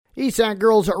Eastside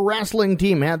girls wrestling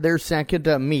team had their second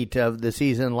meet of the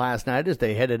season last night as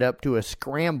they headed up to a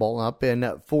scramble up in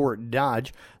Fort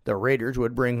Dodge. The Raiders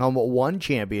would bring home one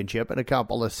championship and a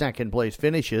couple of second-place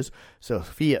finishes.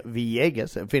 Sofia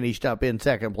Villegas finished up in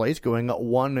second place, going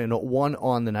 1-1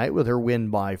 on the night with her win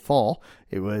by fall.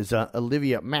 It was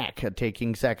Olivia Mack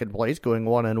taking second place, going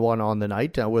 1-1 on the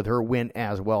night with her win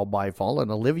as well by fall.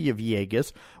 And Olivia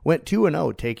Villegas went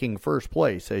 2-0, taking first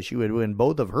place as she would win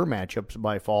both of her matchups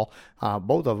by fall.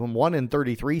 Both of them, one in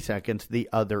 33 seconds, the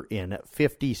other in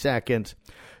 50 seconds.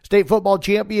 State football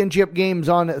championship games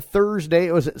on Thursday.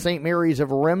 It was at St. Mary's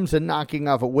of Remsen knocking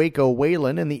off Waco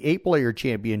Wayland in the 8-player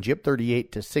championship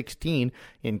 38-16.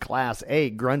 In Class A,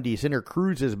 Grundy Center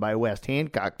cruises by West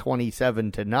Hancock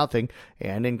 27-0.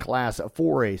 And in Class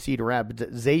 4A, Cedar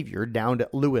Rapids Xavier down to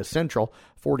Lewis Central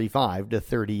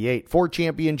 45-38. 4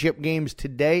 championship games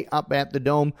today up at the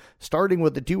Dome, starting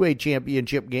with the 2A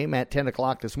championship game at 10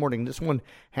 o'clock this morning. This one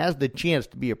has the chance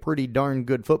to be a pretty darn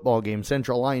good football game.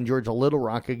 Central Lion Georgia Little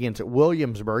Rock against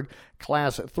Williamsburg.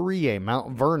 Class 3A,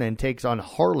 Mount Vernon takes on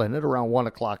Harlan at around 1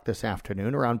 o'clock this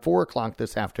afternoon. Around 4 o'clock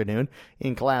this afternoon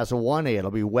in Class 1A, it'll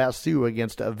be West Sioux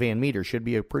against Van Meter. Should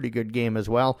be a pretty good game as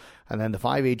well. And then the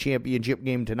 5A championship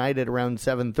game tonight at around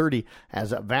 7:30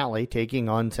 as Valley taking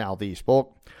on Southeast Polk.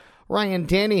 Ryan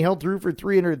Tanny held through for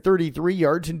 333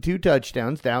 yards and 2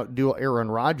 touchdowns to outdo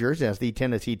Aaron Rodgers as the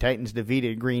Tennessee Titans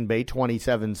defeated Green Bay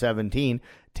 27-17.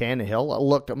 Tannehill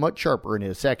looked much sharper in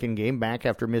his second game back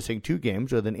after missing 2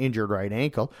 games with an injured right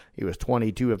ankle. He was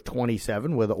 22 of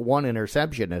 27 with 1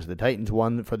 interception as the Titans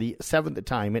won for the 7th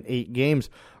time in 8 games.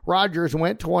 Rodgers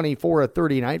went 24 of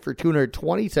 39 for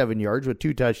 227 yards with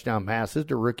 2 touchdown passes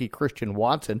to rookie Christian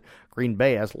Watson. Green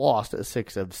Bay has lost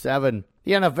 6 of 7.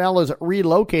 The NFL is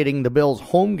relocating the Bills'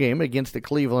 home game against the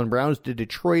Cleveland Browns to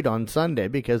Detroit on Sunday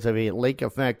because of a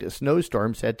lake-effect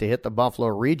snowstorm set to hit the Buffalo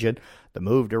region. The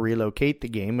move to relocate the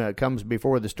game comes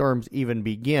before the storms even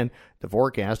begin. The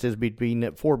forecast is between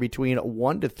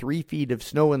 1 to 3 feet of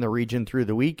snow in the region through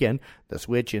the weekend. The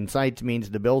switch in sites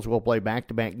means the Bills will play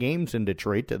back-to-back games in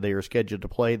Detroit. They are scheduled to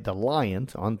play the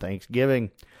Lions on Thanksgiving.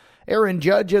 Aaron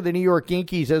Judge of the New York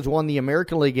Yankees has won the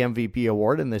American League MVP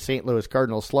award, and the St. Louis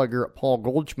Cardinals slugger Paul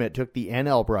Goldschmidt took the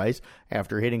NL prize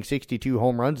after hitting 62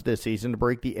 home runs this season to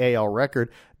break the AL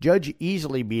record. Judge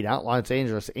easily beat out Los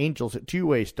Angeles Angels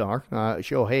two-way star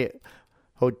Shohei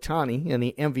Ohtani in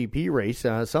the MVP race.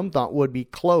 Some thought would be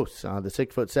close. The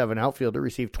 6'7" outfielder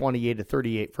received 28 to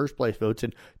 38 first-place votes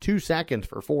in 2 seconds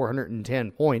for 410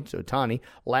 points. Ohtani,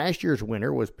 last year's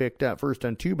winner, was picked first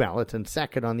on 2 ballots and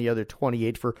second on the other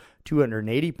 28 for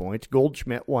 280 points.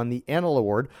 Goldschmidt won the NL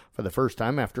award for the first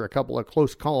time after a couple of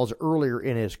close calls earlier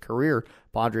in his career.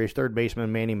 Padres third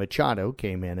baseman Manny Machado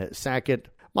came in at second.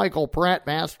 Michael Pratt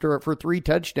passed for 3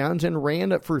 touchdowns and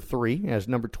ran for 3 as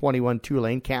number 21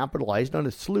 Tulane capitalized on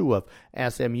a slew of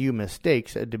SMU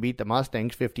mistakes to beat the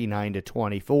Mustangs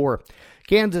 59-24.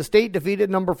 Kansas State defeated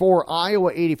number 4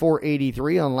 Iowa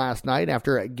 84-83 on last night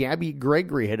after Gabby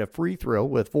Gregory hit a free throw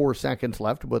with 4 seconds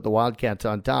left to put the Wildcats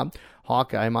on top.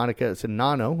 Hawkeye Monica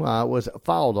Sinano was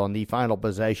fouled on the final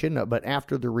possession, but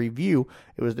after the review,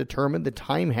 it was determined the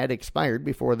time had expired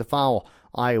before the foul.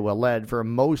 Iowa led for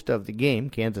most of the game.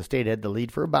 Kansas State had the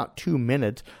lead for about 2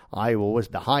 minutes. Iowa was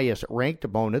the highest-ranked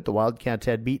opponent the Wildcats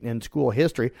had beaten in school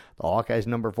history. The Hawkeyes'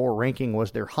 number 4 ranking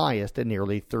was their highest in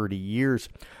nearly 30 years.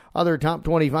 Other top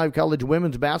 25 college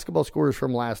women's basketball scores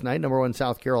from last night. Number 1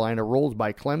 South Carolina rolls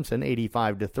by Clemson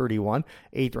 85-31.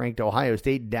 8th-ranked Ohio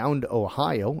State down to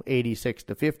Ohio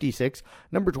 86-56.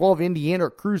 Number 12 Indiana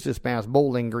cruises past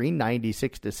Bowling Green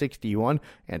 96-61.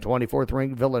 And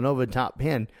 24th-ranked Villanova top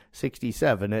Penn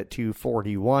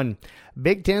 67-41.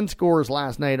 Big Ten scores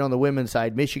last night on the women's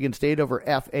side. Michigan State over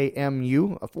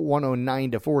FAMU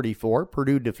 109-44.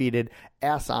 Purdue defeated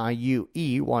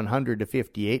SIUE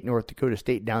 100-58. North Dakota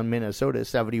State down Minnesota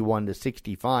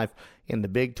 71-65. In the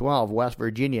Big 12, West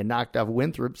Virginia knocked off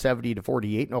Winthrop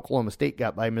 70-48, and Oklahoma State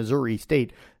got by Missouri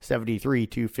State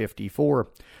 73-54.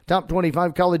 Top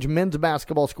 25 college men's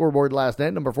basketball scoreboard last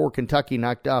night. Number 4 Kentucky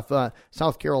knocked off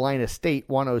South Carolina State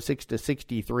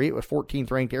 106-63. It was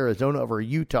 14th ranked Arizona over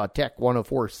Utah Tech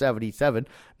 104-77.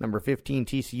 Number 15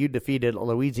 TCU defeated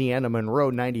Louisiana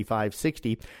Monroe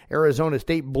 95-60. Arizona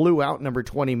State blew out number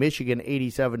 20 Michigan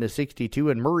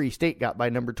 87-62, and Murray State got by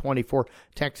number 24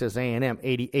 Texas A&M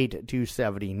 88-79.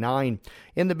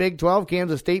 In the Big 12,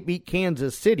 Kansas State beat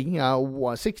Kansas City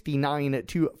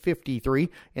 69-53.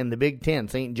 In the Big 10,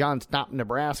 St. John stopped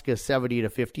Nebraska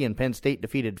 70-50, and Penn State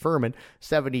defeated Furman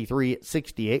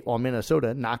 73-68, while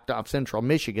Minnesota knocked off Central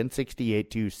Michigan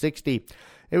 68-60.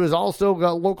 It was also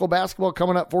got local basketball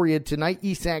coming up for you tonight.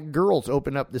 ESAC girls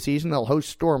open up the season. They'll host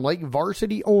Storm Lake,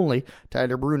 varsity only.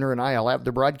 Tyler Bruner and I'll have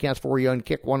the broadcast for you on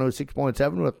Kick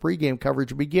 106.7 with pregame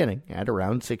coverage beginning at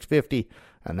around 6:50.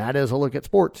 And that is a look at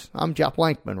sports. I'm Jeff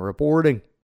Lankman reporting.